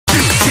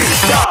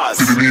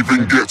applause. Didn't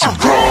even get to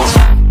cross.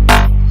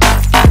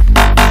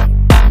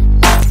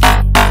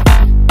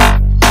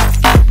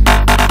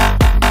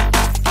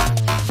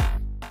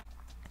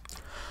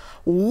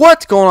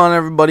 What's going on,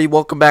 everybody?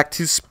 Welcome back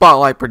to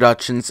Spotlight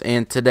Productions,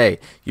 and today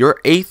your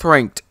 8th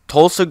ranked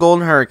Tulsa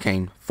Golden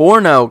Hurricane,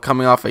 4-0,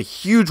 coming off a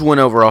huge win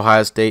over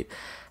Ohio State,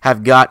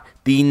 have got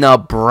the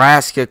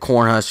Nebraska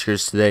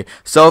Cornhuskers today.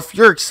 So if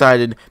you're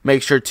excited,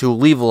 make sure to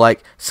leave a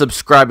like,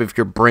 subscribe if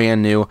you're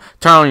brand new,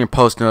 turn on your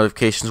post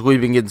notifications.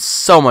 We've been getting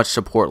so much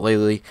support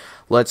lately.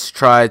 Let's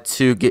try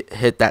to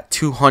hit that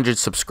 200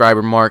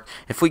 subscriber mark.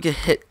 If we could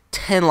hit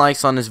 10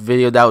 likes on this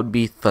video, that would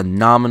be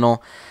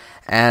phenomenal,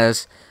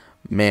 as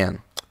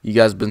man, you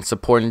guys have been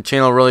supporting the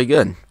channel really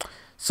good.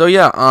 So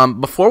yeah,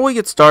 before we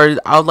get started,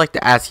 I would like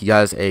to ask you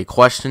guys a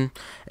question,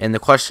 and the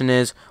question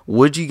is,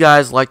 would you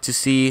guys like to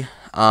see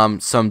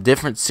some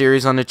different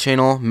series on the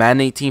channel,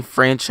 Madden 18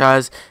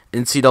 franchise,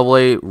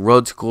 NCAA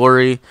Road to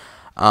Glory,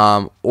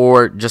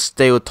 or just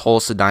stay with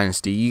Tulsa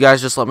Dynasty? You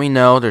guys just let me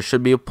know. There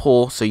should be a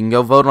poll, so you can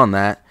go vote on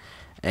that.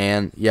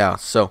 And yeah,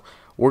 so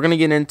we're gonna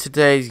get into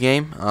today's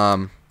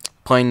game,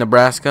 playing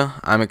Nebraska.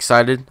 I'm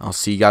excited. I'll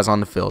see you guys on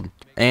the field.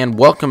 And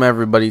welcome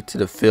everybody to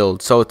the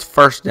field. So it's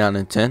 1st down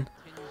and 10,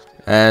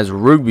 as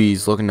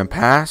Rugby's looking to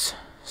pass,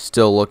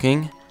 still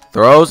looking,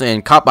 throws,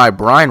 and caught by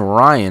Brian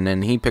Ryan,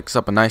 and he picks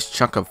up a nice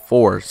chunk of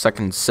 4, 2nd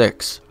and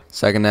 6.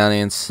 2nd down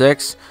and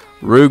 6,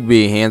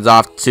 Rugby hands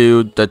off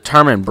to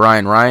determined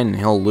Brian Ryan, and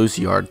he'll lose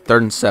a yard.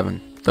 3rd and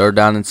 7. 3rd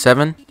down and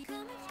 7,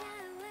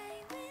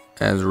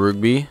 as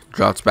Rugby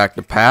drops back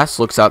to pass,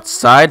 looks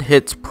outside,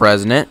 hits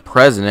President.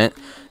 President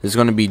is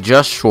going to be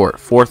just short,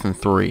 4th and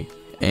 3.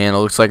 And it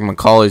looks like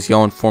McCauley's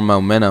going for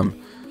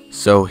momentum,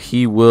 so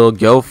he will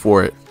go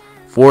for it.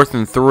 4th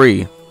and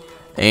 3.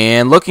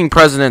 And looking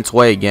President's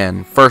way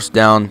again. 1st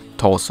down,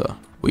 Tulsa.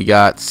 We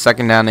got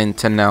 2nd down and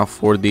 10 now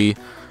for the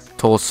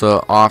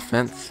Tulsa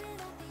offense,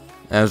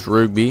 as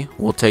Rugby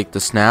will take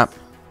the snap.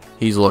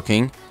 He's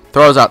looking.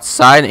 Throws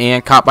outside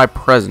and caught by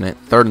President.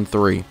 3rd and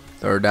 3.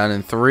 3rd down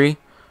and 3.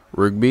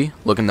 Rugby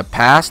looking to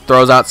pass.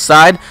 Throws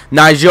outside.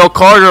 Nigel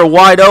Carter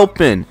wide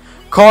open.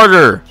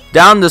 Carter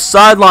down the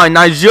sideline.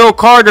 Nigel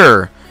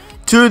Carter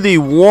to the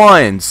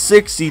 1.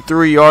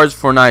 63 yards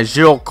for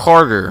Nigel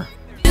Carter.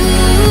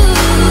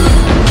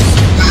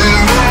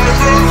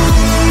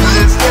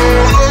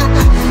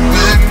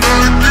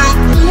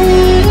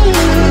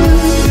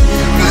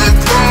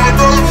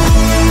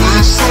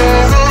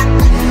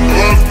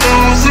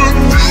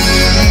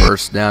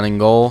 First down and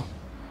goal.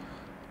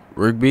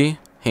 Rugby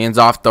hands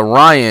off to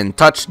Ryan.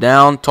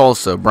 Touchdown,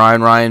 Tulsa.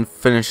 Brian Ryan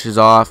finishes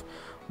off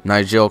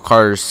Nigel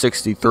Carter's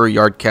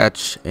 63-yard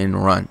catch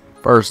and run.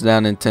 1st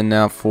down and 10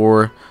 now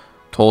for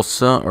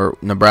Tulsa, or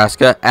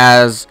Nebraska,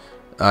 as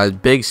a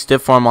big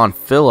stiff arm on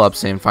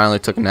Phillips and finally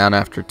took him down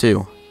after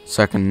 2.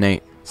 2nd and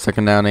 8.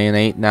 2nd down and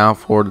 8 now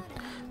for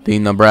the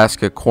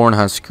Nebraska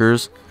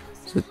Cornhuskers.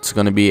 So it's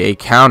going to be a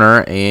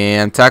counter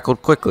and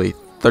tackled quickly.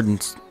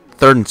 3rd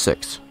and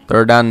 6.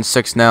 3rd down and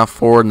 6 now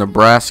for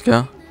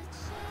Nebraska,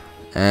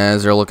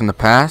 as they're looking to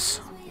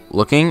pass.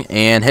 Looking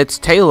and hits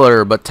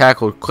Taylor, but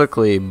tackled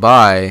quickly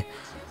by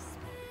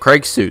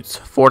Craig Suits.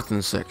 4th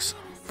and 6.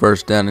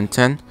 1st down and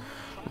 10.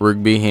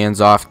 Rugby hands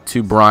off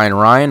to Brian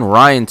Ryan.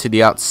 Ryan to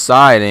the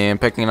outside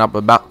and picking up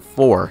about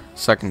 4.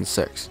 2nd and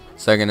 6.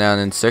 2nd down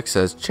and 6,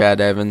 as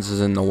Chad Evans is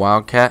in the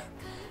Wildcat,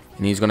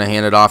 and he's going to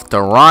hand it off to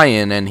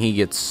Ryan, and he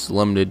gets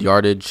limited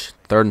yardage.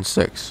 3rd and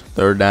 6.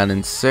 3rd down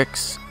and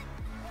 6.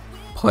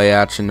 Play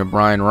action to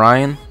Brian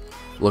Ryan,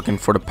 looking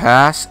for the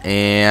pass,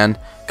 and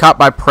caught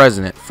by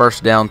President.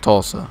 1st down,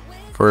 Tulsa.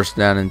 1st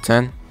down and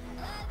 10.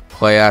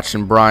 Play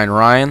action, Brian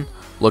Ryan,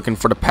 looking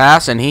for the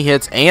pass, and he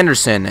hits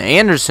Anderson.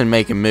 Anderson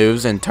making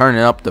moves and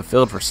turning up the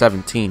field for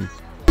 17.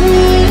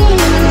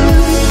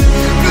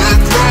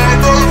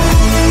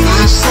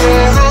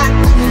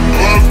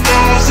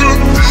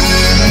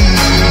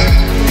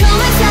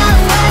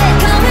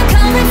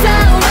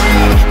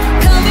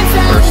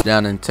 First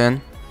down and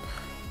 10.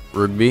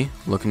 Rugby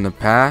looking to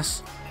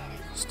pass.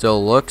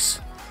 Still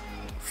looks.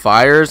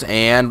 Fires,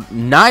 and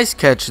nice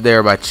catch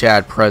there by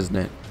Chad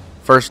President.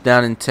 1st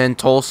down and 10,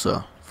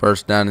 Tulsa.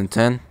 1st down and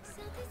 10.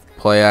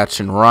 Play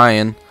action,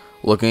 Ryan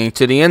looking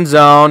to the end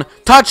zone.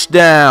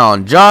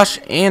 Touchdown, Josh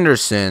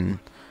Anderson.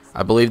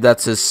 I believe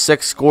that's his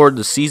 6th score of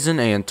the season,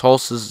 and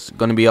Tulsa's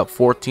going to be up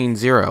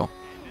 14-0.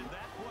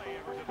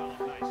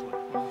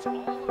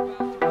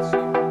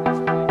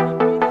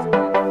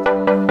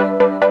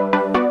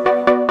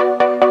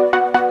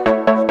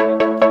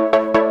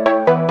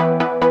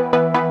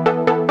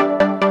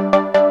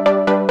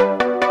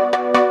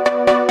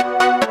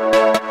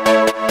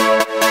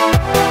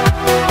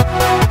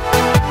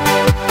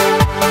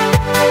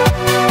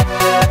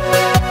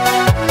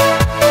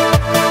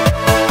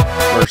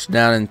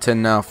 Down and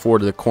 10 now for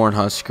the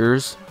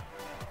Cornhuskers,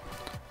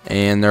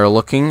 and they're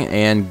looking,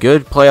 and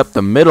good play up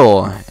the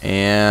middle,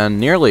 and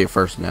nearly a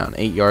 1st down.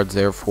 8 yards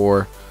there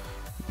for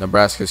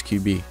Nebraska's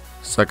QB.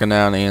 2nd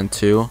down and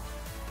 2.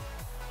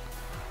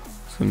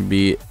 It's going to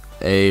be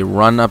a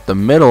run up the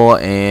middle,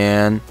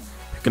 and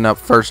Picking up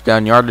first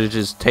down yardage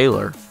is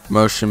Taylor.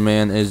 Motion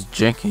man is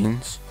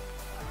Jenkins.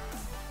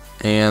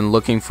 And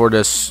looking for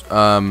this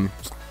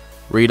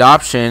read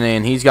option,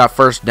 and he's got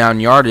first down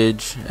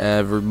yardage.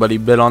 Everybody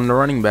bid on the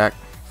running back.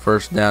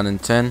 First down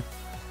and 10.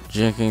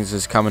 Jenkins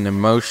is coming in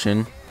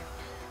motion.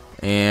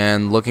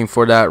 And looking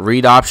for that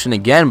read option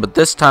again, but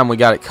this time we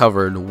got it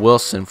covered.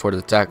 Wilson for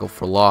the tackle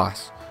for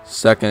loss.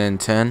 Second and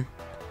 10.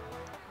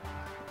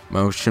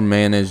 Motion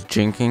man is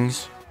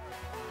Jenkins.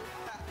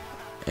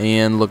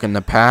 And looking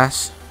to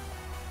pass.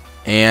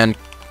 And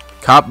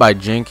caught by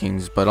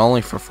Jenkins, but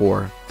only for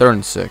 4. Third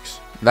and 6.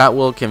 That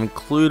will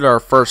conclude our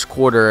first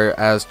quarter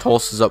as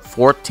Tulsa's up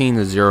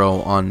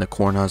 14-0 on the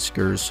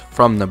Cornhuskers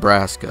from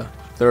Nebraska.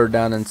 Third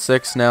down and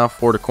 6 now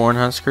for the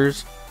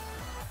Cornhuskers.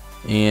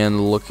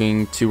 And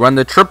looking to run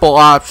the triple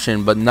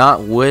option, but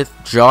not with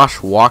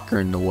Josh Walker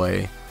in the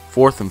way.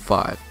 4th and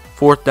 5.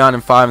 4th down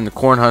and 5, and the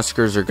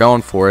Cornhuskers are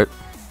going for it.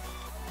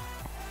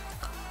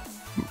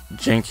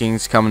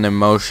 Jenkins coming in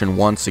motion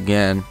once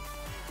again.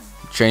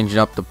 Changing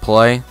up the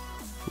play.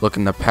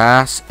 Looking to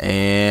pass,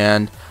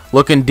 and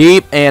looking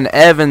deep, and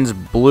Evans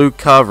blew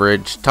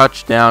coverage.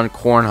 Touchdown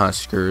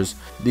Cornhuskers.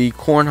 The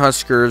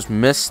Cornhuskers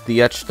missed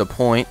the extra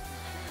point,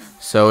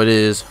 so it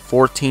is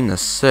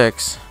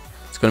 14-6.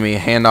 Going to be a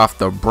handoff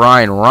to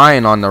Brian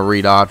Ryan on the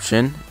read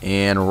option,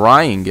 and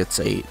Ryan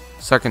gets 8.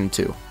 Second and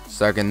 2.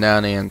 Second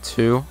down and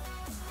 2.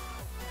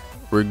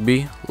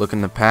 Rigby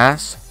looking to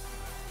pass.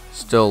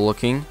 Still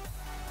looking.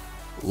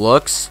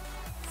 Looks.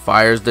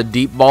 Fires the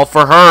deep ball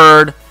for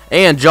Hurd,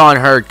 and John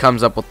Hurd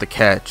comes up with the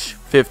catch.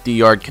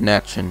 50-yard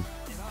connection.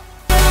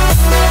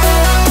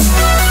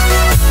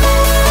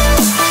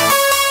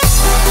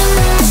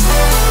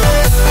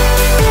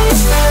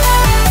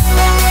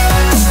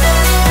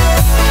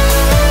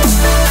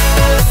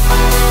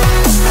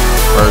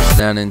 First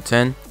down and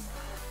 10.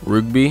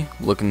 Rigby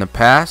looking to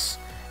pass.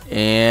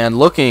 And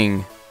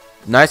looking.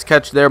 Nice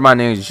catch there by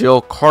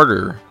Jill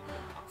Carter.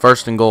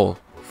 First and goal.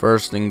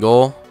 First and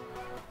goal.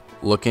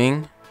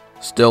 Looking.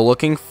 Still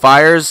looking.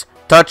 Fires.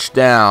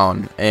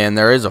 Touchdown. And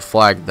there is a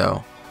flag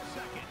though.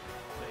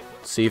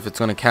 Let's see if it's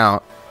going to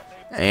count.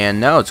 And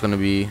no, it's going to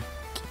be,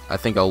 I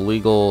think,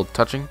 illegal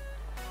touching.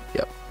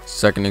 Yep.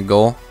 Second and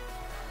goal.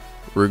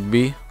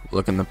 Rigby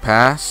looking to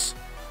pass.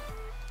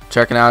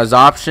 Checking out his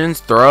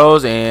options,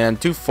 throws, and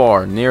too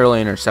far,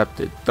 nearly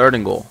intercepted. Third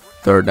and goal.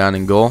 Third down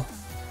and goal.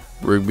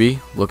 Rigby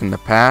looking to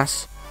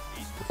pass,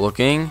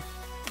 looking,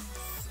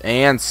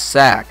 and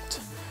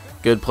sacked.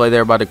 Good play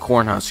there by the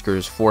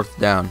Cornhuskers. 4th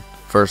down.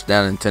 First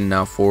down and 10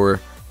 now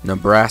for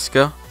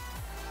Nebraska.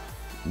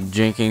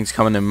 Jenkins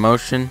coming in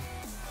motion.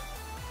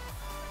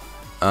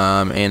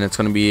 And it's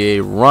going to be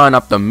a run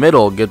up the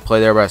middle. Good play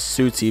there by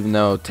Suits, even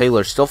though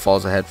Taylor still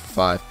falls ahead for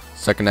 5.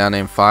 Second down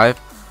and 5.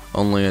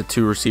 Only a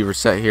 2-receiver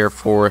set here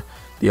for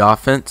the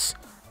offense.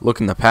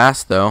 Looking to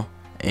pass though,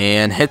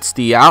 and hits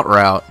the out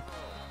route.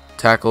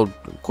 Tackled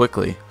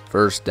quickly.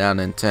 First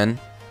down and 10.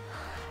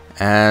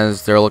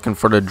 As they're looking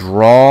for the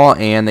draw,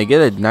 and they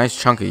get a nice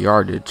chunk of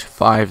yardage.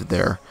 5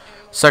 there.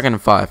 Second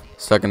and 5.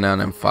 Second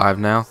down and 5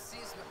 now.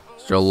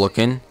 Still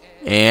looking.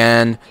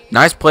 And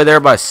nice play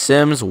there by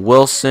Sims,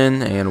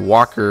 Wilson, and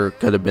Walker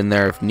could have been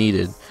there if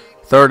needed.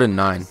 Third and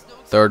 9.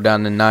 Third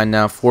down and 9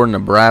 now for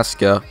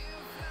Nebraska.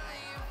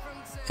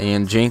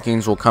 And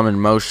Jenkins will come in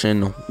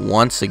motion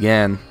once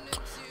again.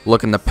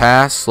 Looking to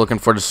pass, looking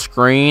for the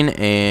screen,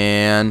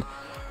 and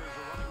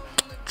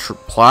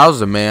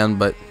plows the man,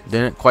 but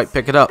didn't quite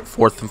pick it up.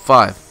 4th and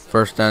 5.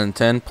 First down and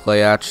 10.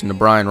 Play action to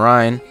Brian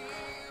Ryan.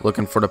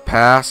 Looking for the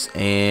pass,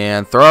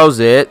 and throws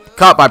it.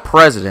 Caught by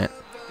President.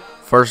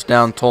 First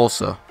down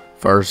Tulsa.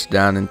 First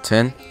down and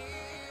 10.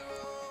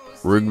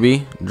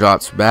 Rigby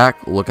drops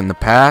back, looking to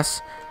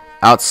pass.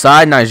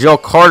 Outside, Nigel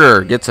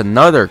Carter gets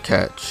another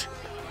catch.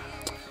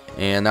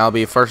 And that'll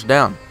be a first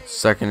down.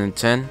 Second and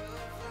 10.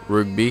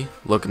 Rigby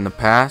looking to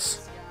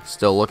pass.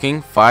 Still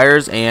looking.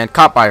 Fires and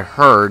caught by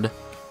Hurd.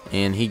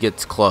 And he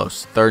gets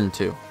close. Third and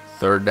 2.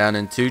 Third down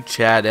and 2.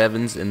 Chad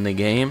Evans in the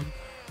game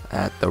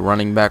at the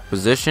running back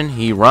position.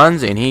 He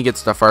runs and he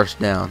gets the first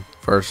down.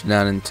 First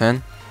down and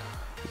 10.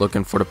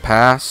 Looking for the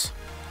pass.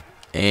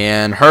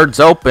 And Hurd's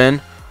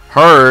open.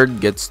 Hurd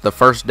gets the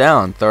first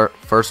down.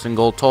 First and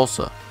goal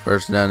Tulsa.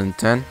 First down and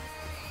 10.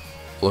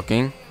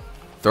 Looking.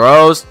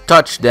 Throws.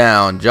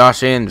 Touchdown.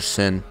 Josh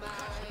Anderson.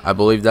 I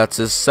believe that's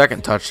his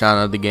second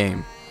touchdown of the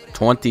game.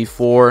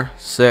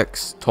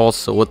 24-6.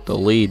 Tulsa with the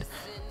lead.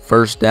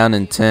 First down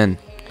and 10.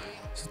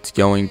 So it's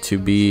going to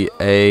be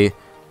a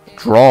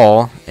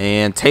draw.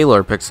 And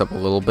Taylor picks up a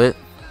little bit.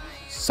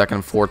 Second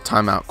and 4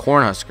 timeout.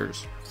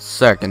 Cornhuskers.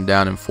 Second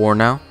down and 4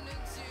 now.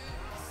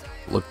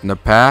 Looking to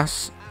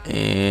pass.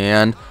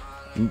 And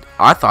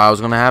I thought I was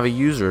going to have a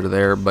user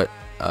there, but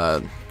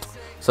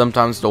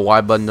sometimes the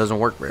Y button doesn't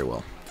work very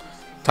well.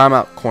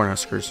 Timeout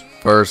Cornhuskers.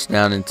 First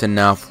down and 10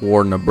 now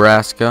for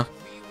Nebraska.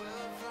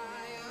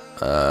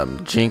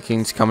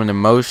 Jenkins coming in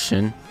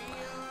motion.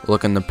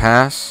 Looking to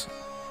pass.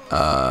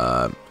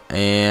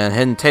 And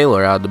hitting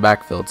Taylor out of the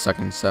backfield.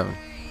 Second and 7.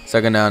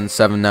 Second down and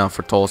 7 now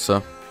for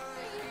Tulsa.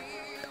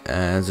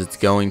 As it's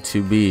going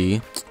to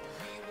be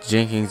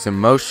Jenkins in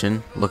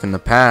motion, looking to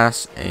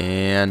pass,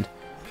 and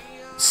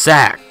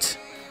sacked.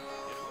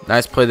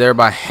 Nice play there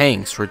by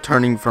Hanks,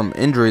 returning from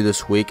injury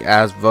this week,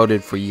 as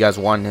voted for. You guys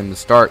wanted him to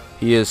start.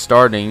 He is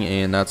starting,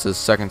 and that's his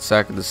second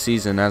sack of the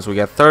season, as we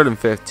got 3rd and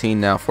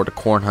 15 now for the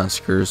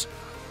Cornhuskers.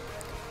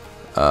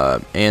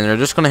 And they're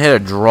just going to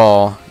hit a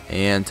draw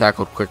and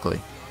tackled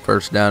quickly.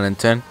 1st down and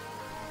 10.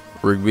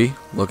 Rigby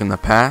looking to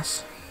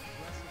pass.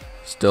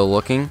 Still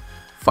looking.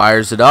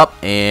 Fires it up,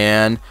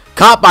 and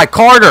caught by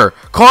Carter.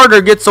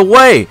 Carter gets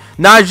away.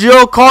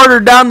 Nigel Carter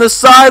down the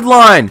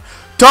sideline.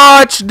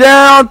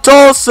 Touchdown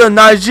Tulsa.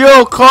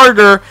 Nigel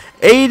Carter,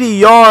 80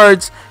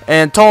 yards,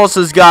 and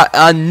Tulsa's got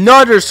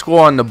another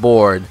score on the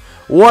board.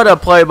 What a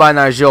play by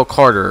Nigel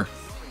Carter.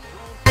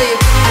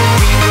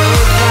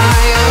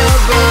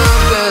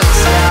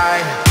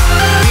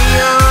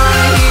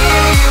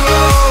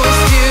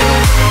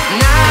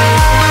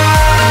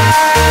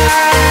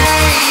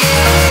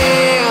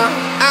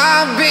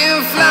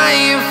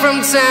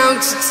 Town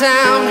to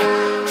town,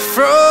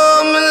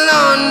 from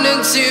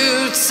London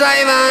to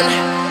Taiwan,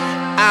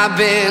 I've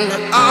been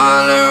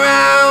all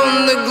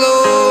around the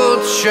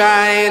globe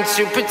trying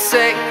to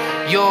protect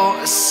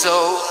your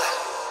soul.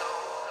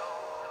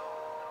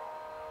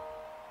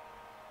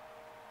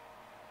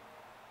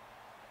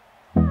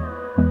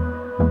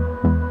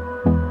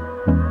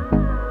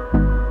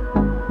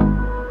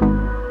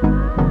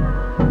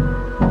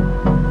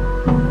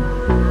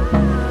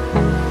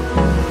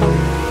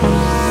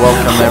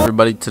 Welcome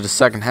everybody to the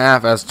second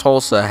half, as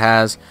Tulsa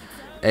has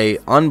a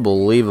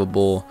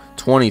unbelievable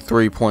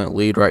 23-point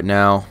lead right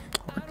now.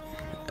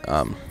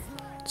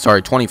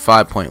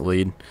 25-point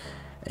lead,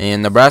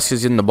 and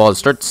Nebraska's getting the ball to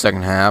start the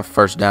second half.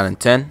 1st down and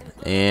 10,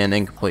 and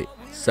incomplete.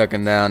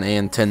 2nd down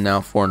and 10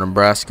 now for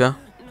Nebraska.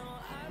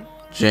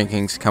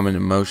 Jenkins coming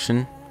in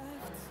motion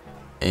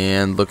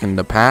and looking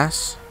to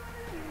pass,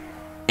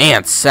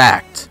 and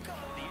sacked.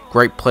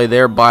 Great play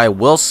there by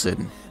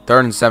Wilson. 3rd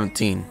and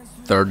 17.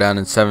 3rd down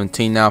and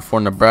 17 now for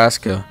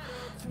Nebraska.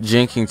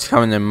 Jenkins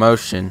coming in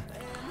motion,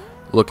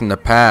 looking to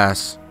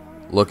pass,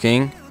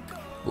 looking,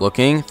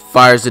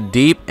 fires it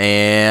deep,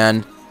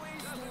 and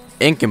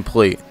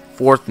incomplete.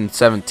 4th and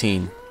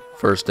 17.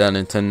 1st down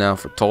and 10 now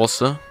for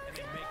Tulsa,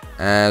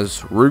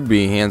 as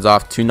Rigby hands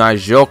off to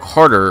Nigel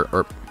Carter,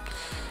 or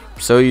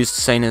I'm so used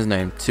to saying his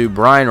name, to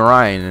Brian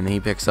Ryan, and he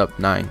picks up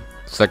 9.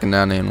 2nd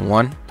down and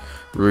 1.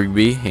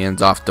 Rigby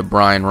hands off to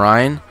Brian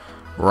Ryan.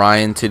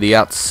 Ryan to the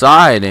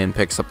outside and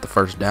picks up the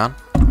 1st down.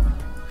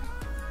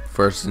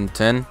 1st and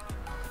 10.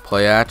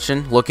 Play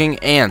action. Looking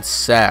and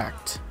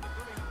sacked.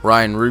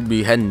 Ryan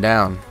Rigby heading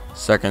down.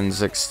 2nd and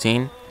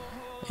 16.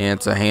 And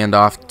it's a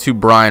handoff to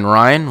Brian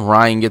Ryan.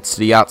 Ryan gets to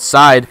the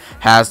outside.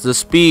 Has the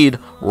speed.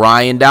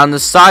 Ryan down the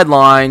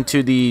sideline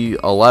to the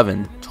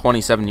 11.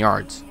 27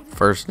 yards.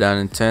 1st down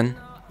and 10.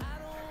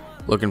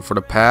 Looking for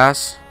the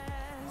pass.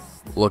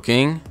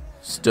 Looking.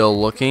 Still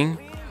looking.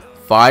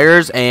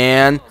 Fires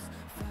and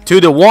to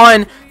the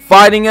 1,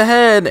 fighting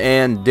ahead,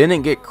 and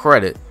didn't get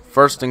credit.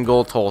 1st and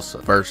goal Tulsa.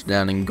 1st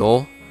down and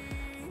goal,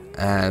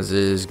 as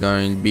is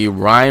going to be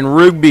Ryan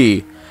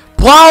Rigby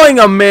plowing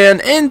a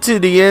man into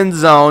the end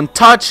zone.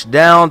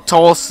 Touchdown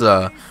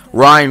Tulsa.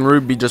 Ryan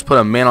Rigby just put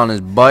a man on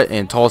his butt,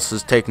 and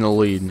Tulsa's taking the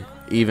lead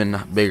even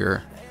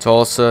bigger.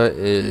 Tulsa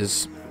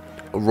is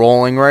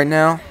rolling right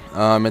now.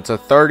 It's a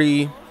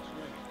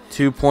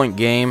 32-point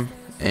game,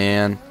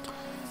 and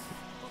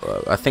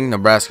I think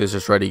Nebraska is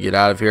just ready to get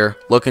out of here.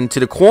 Looking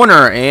to the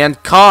corner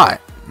and caught.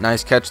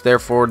 Nice catch there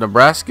for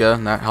Nebraska,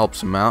 and that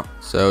helps him out.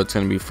 So it's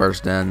going to be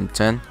 1st down and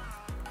 10.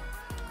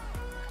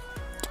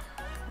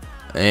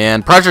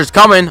 And pressure's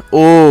coming.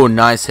 Oh,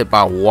 nice hit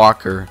by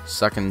Walker.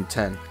 2nd and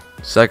 10.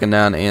 2nd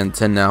down and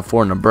 10 now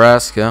for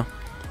Nebraska,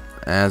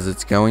 as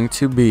it's going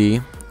to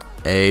be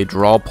a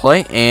draw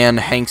play,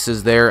 and Hanks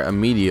is there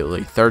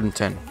immediately. 3rd and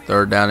 10.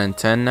 3rd down and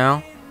 10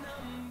 now.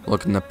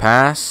 Looking to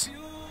pass.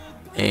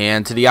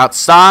 And to the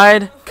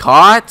outside,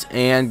 caught,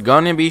 and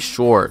gonna be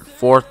short.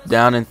 4th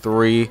down and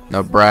 3,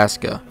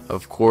 Nebraska.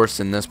 Of course,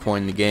 in this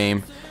point in the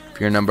game,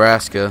 if you're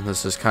Nebraska,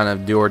 this is kind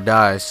of do or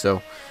die.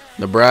 So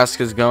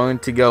Nebraska's going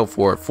to go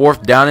for it.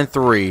 4th down and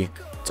 3.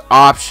 It's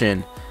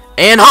option.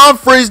 And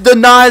Humphreys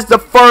denies the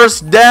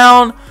 1st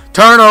down.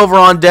 Turnover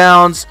on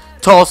downs.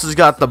 Tulsa's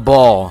got the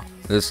ball.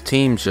 This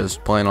team's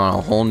just playing on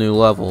a whole new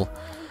level.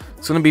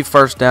 It's going to be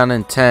 1st down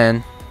and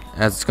 10,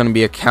 as it's going to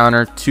be a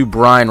counter to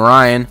Brian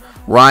Ryan.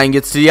 Ryan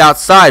gets to the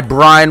outside.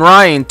 Brian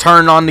Ryan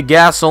turned on the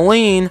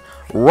gasoline.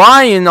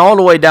 Ryan all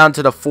the way down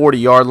to the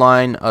 40-yard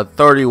line. A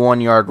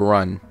 31-yard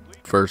run.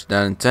 1st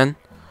down and 10.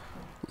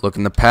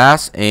 Looking to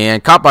pass.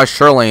 And caught by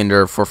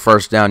Sherlander for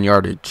 1st down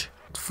yardage.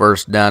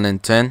 1st down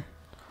and 10.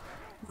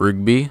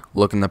 Rigby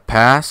looking to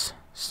pass.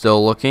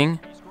 Still looking.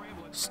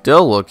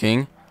 Still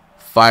looking.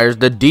 Fires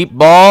the deep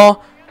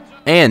ball.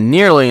 And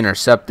nearly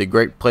intercepted.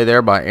 Great play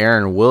there by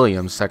Aaron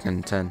Williams. 2nd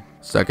and 10.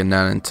 2nd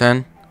down and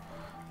 10.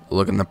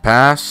 Looking to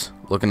pass.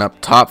 Looking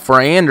up top for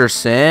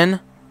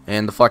Anderson.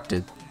 And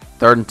deflected.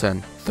 3rd and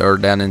 10.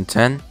 3rd down and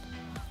 10.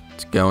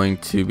 It's going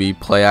to be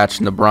play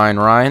action to Brian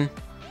Ryan.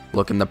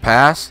 Looking to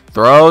pass.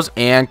 Throws.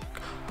 And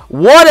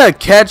What a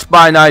catch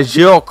by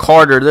Nigel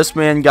Carter. This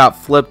man got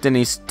flipped and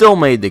he still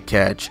made the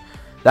catch.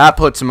 That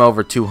puts him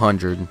over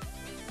 200.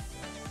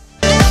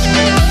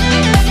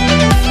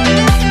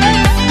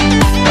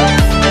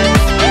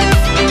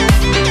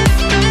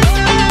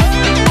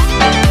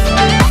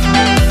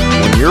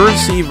 When your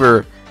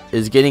receiver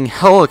is getting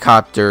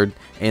helicoptered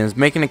and is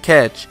making a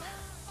catch,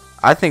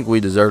 I think we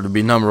deserve to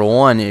be number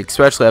one,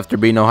 especially after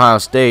beating Ohio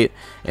State.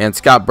 And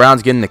Scott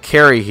Brown's getting the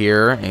carry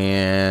here,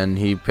 and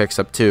he picks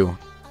up 2.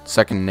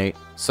 Second and 8.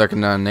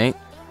 Second down and 8.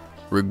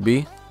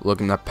 Rigby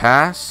looking to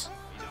pass.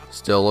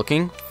 Still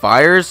looking.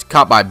 Fires.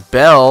 Caught by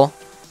Bell,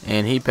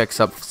 and he picks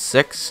up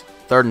 6.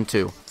 Third and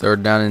 2.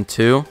 Third down and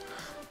 2.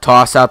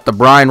 Toss out to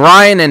Brian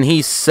Ryan, and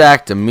he's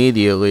sacked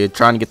immediately,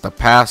 trying to get the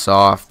pass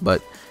off,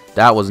 but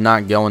that was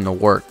not going to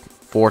work.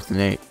 4th and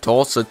 8.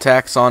 Tulsa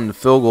tacks on the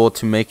field goal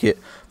to make it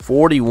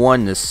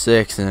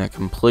 41-6 in a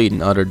complete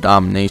and utter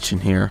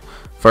domination here.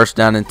 First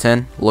down and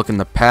 10. Looking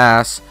to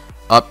pass.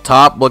 Up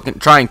top. Looking,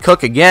 try and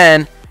cook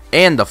again.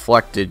 And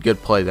deflected.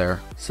 Good play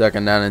there.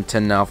 Second down and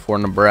 10 now for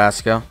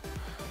Nebraska.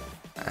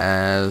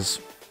 As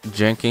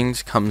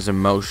Jenkins comes in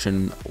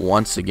motion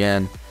once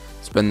again.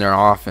 It's been their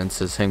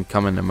offense as him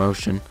coming in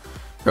motion.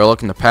 They're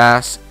looking to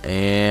pass.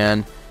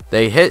 And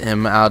they hit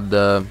him out of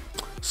the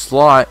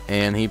slot.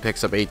 And he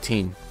picks up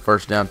 18.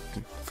 First down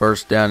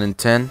and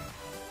 10.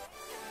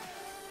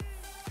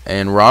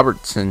 And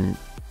Robinson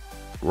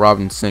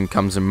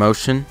comes in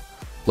motion,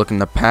 looking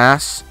to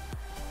pass,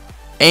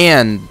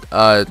 and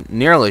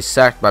nearly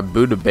sacked by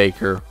Buda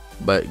Baker,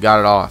 but got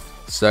it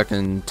off. Second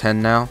and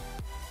 10 now.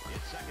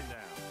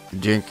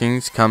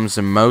 Jenkins comes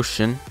in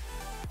motion,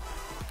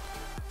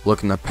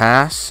 looking to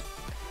pass,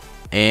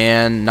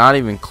 and not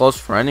even close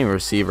for any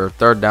receiver.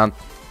 Third down,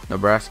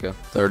 Nebraska.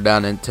 Third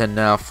down and 10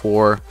 now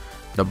for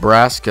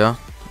Nebraska.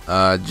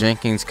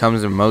 Jenkins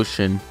comes in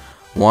motion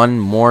one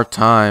more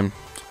time.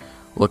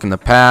 Looking to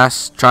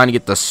pass, trying to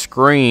get the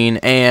screen,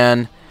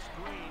 and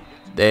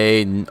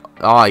he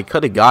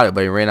could have got it,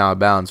 but he ran out of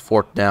bounds.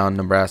 4th down,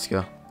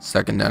 Nebraska.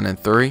 Second down and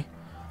 3.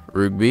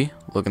 Rigby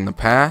looking to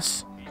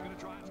pass,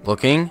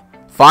 looking,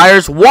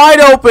 fires,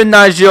 wide open,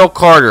 Nigel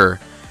Carter,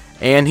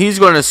 and he's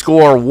going to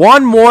score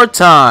one more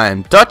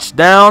time.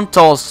 Touchdown,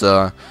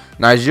 Tulsa.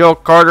 Nigel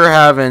Carter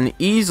having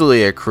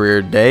easily a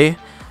career day,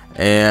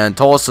 and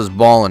Tulsa's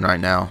balling right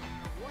now.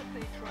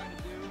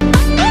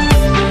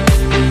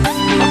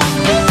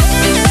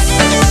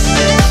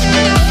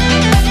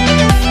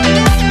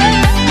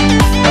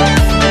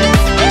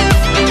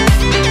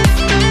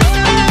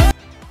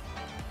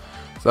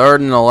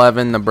 Third and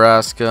 11,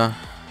 Nebraska.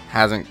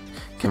 Hasn't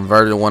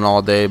converted one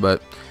all day,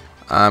 but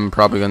I'm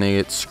probably going to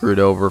get screwed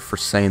over for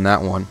saying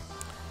that one.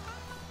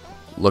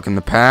 Looking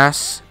to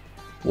pass.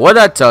 What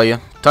did I tell you?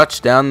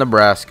 Touchdown,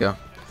 Nebraska.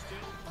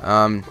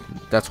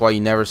 That's why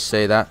you never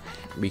say that,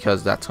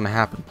 because that's going to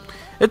happen.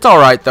 It's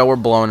alright, though. We're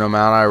blowing them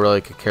out. I really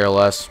could care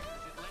less.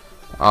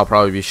 I'll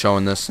probably be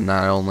showing this and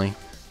that only.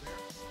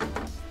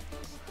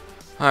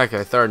 Okay,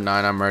 3rd and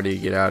 9. I'm ready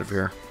to get out of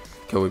here.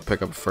 Can we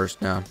pick up a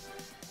first down?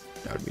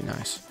 That would be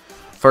nice.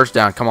 First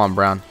down. Come on,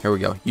 Brown. Here we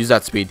go. Use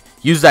that speed.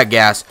 Use that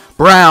gas.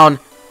 Brown.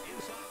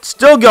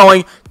 Still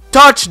going.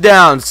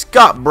 Touchdown.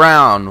 Scott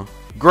Brown.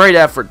 Great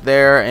effort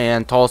there.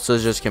 And Tulsa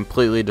is just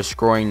completely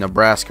destroying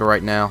Nebraska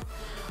right now.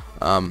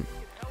 Yeah,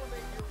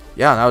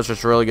 that was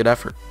just a really good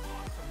effort.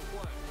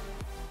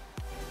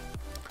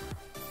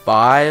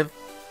 5,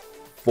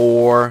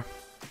 4,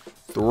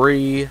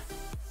 3,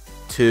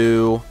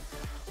 2,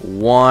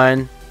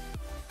 1.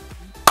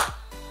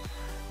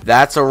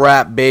 That's a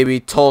wrap, baby.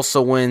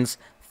 Tulsa wins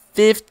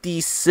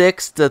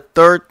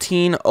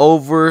 56-13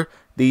 over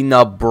the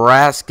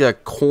Nebraska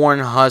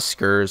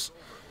Cornhuskers.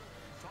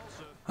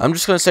 I'm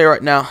just going to say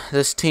right now,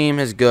 this team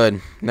is good.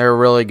 They're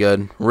really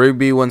good.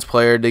 Rigby wins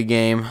player of the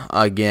game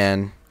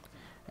again.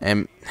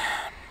 And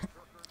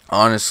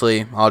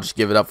honestly, I'll just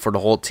give it up for the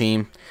whole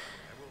team.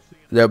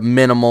 The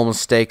minimal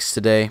mistakes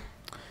today.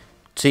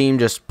 Team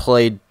just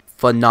played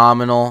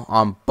phenomenal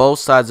on both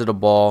sides of the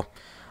ball.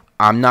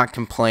 I'm not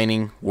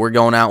complaining. We're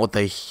going out with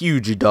a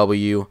huge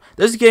W.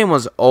 This game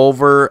was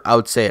over, I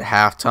would say, at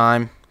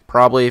halftime.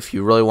 Probably, if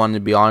you really wanted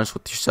to be honest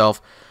with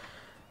yourself.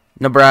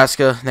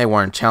 Nebraska, they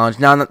weren't challenged.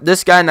 Now,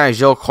 this guy,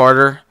 Nigel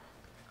Carter,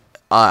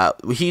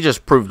 he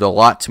just proved a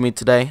lot to me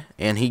today.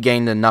 And he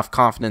gained enough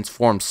confidence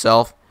for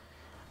himself.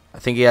 I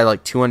think he had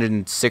like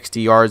 260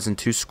 yards and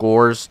 2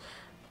 scores.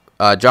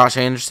 Josh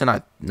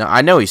Anderson,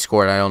 I know he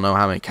scored. I don't know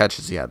how many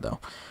catches he had, though.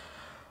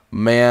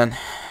 Man,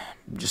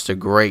 just a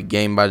great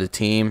game by the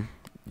team.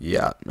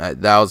 Yeah,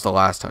 that was the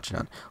last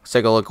touchdown. Let's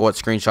take a look at what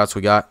screenshots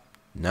we got.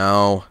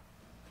 No.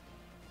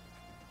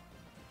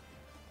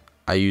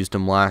 I used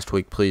them last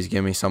week. Please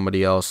give me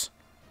somebody else.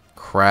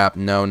 Crap.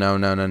 No.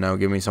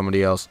 Give me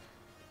somebody else.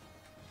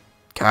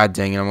 God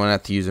dang it. I'm going to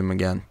have to use him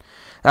again.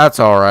 That's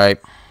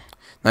alright.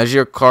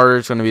 Nigel Carter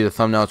is going to be the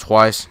thumbnail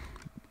twice.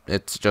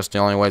 It's just the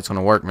only way it's going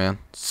to work, man.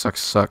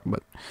 Sucks,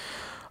 but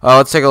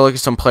let's take a look at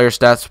some player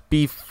stats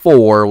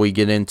before we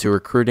get into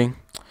recruiting.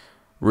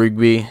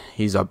 Rigby,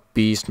 he's a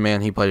beast,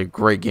 man. He played a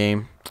great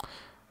game.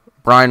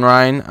 Brian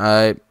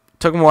Ryan,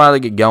 Took him a while to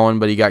get going,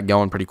 but he got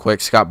going pretty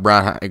quick. Scott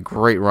Brown had a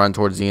great run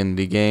towards the end of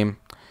the game.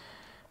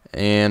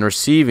 And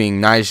receiving,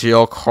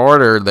 Nigel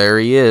Carter, there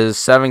he is.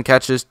 7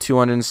 catches,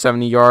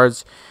 270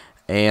 yards,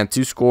 and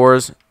 2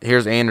 scores.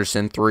 Here's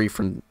Anderson, 3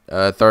 from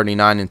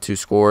 39 and 2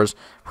 scores.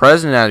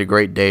 President had a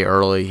great day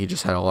early. He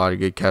just had a lot of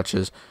good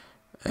catches.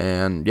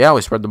 And, yeah,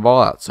 we spread the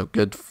ball out, so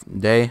good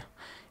day.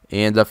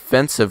 And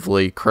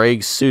offensively,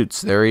 Craig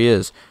Suits, there he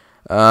is.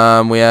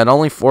 We had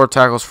only 4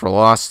 tackles for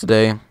loss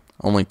today,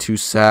 only 2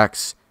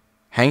 sacks.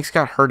 Hanks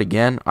got hurt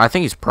again. I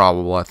think he's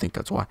probable. I think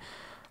that's why.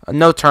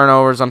 No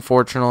turnovers,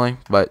 unfortunately,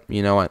 but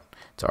you know what?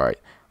 It's all right.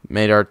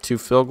 Made our 2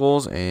 field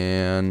goals,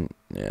 and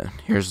yeah,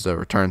 here's the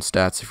return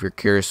stats if you're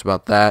curious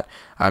about that.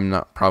 I'm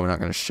probably not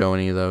going to show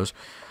any of those.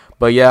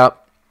 But, yeah,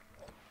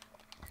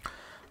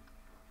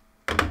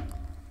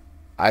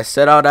 I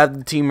set out at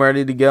the team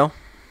ready to go,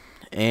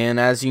 and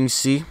as you can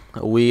see,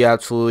 we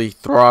absolutely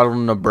throttled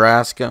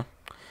Nebraska.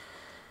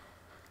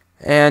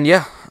 And,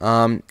 yeah,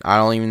 I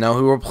don't even know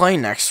who we're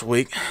playing next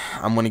week.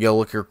 I'm going to go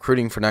look at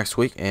recruiting for next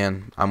week,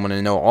 and I'm going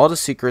to know all the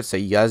secrets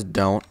that you guys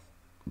don't.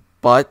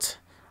 But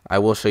I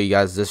will show you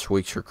guys this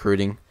week's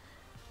recruiting.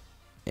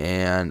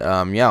 And,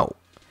 yeah,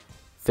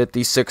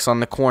 56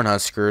 on the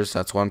Cornhuskers.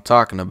 That's what I'm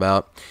talking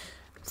about.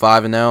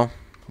 5-0,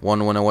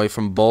 1 win away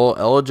from bowl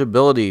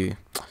eligibility.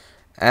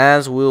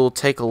 As we'll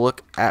take a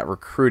look at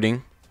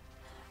recruiting.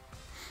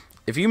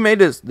 If you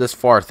made it this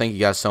far, thank you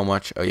guys so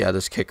much. Oh, yeah,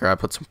 this kicker, I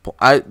put some...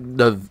 okay,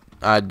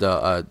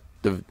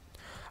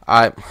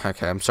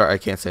 I'm sorry I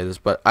can't say this,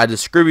 but I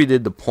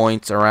distributed the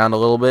points around a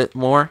little bit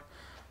more.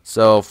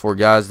 So for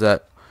guys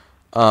that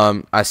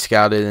I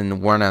scouted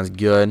and weren't as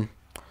good,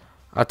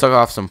 I took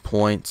off some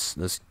points.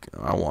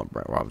 I want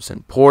Brett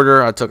Robinson.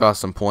 Porter, I took off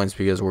some points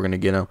because we're gonna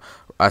get him.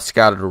 I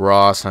scouted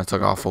Ross and I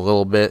took off a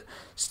little bit.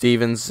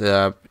 Stevens,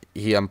 I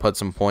put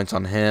some points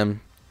on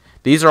him.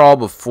 These are all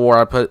before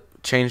I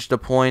changed the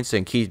points,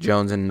 and Keith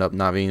Jones ended up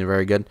not being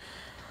very good.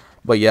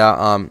 But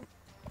yeah,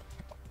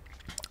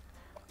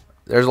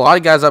 there's a lot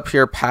of guys up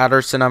here.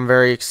 Patterson, I'm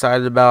very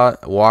excited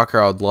about. Walker,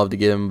 I would love to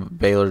get him.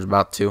 Baylor's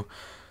about to.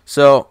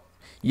 So,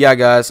 yeah,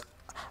 guys,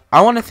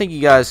 I want to thank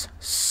you guys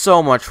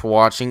so much for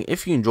watching.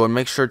 If you enjoyed,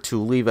 make sure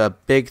to leave a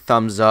big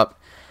thumbs up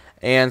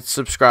and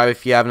subscribe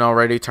if you haven't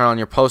already. Turn on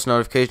your post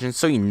notifications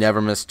so you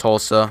never miss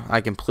Tulsa.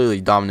 I completely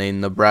dominated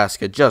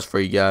Nebraska just for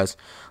you guys.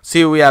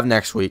 See what we have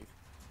next week.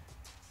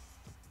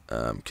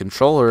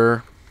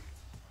 Controller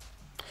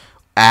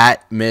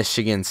at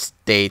Michigan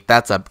State.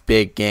 That's a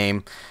big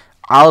game.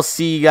 I'll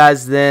see you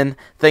guys then.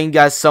 Thank you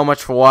guys so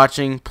much for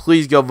watching.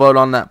 Please go vote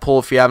on that poll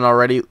if you haven't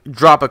already.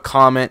 Drop a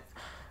comment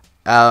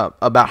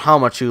about how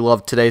much you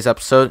loved today's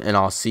episode, and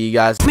I'll see you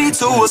guys. Me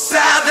to a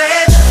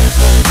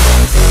savage.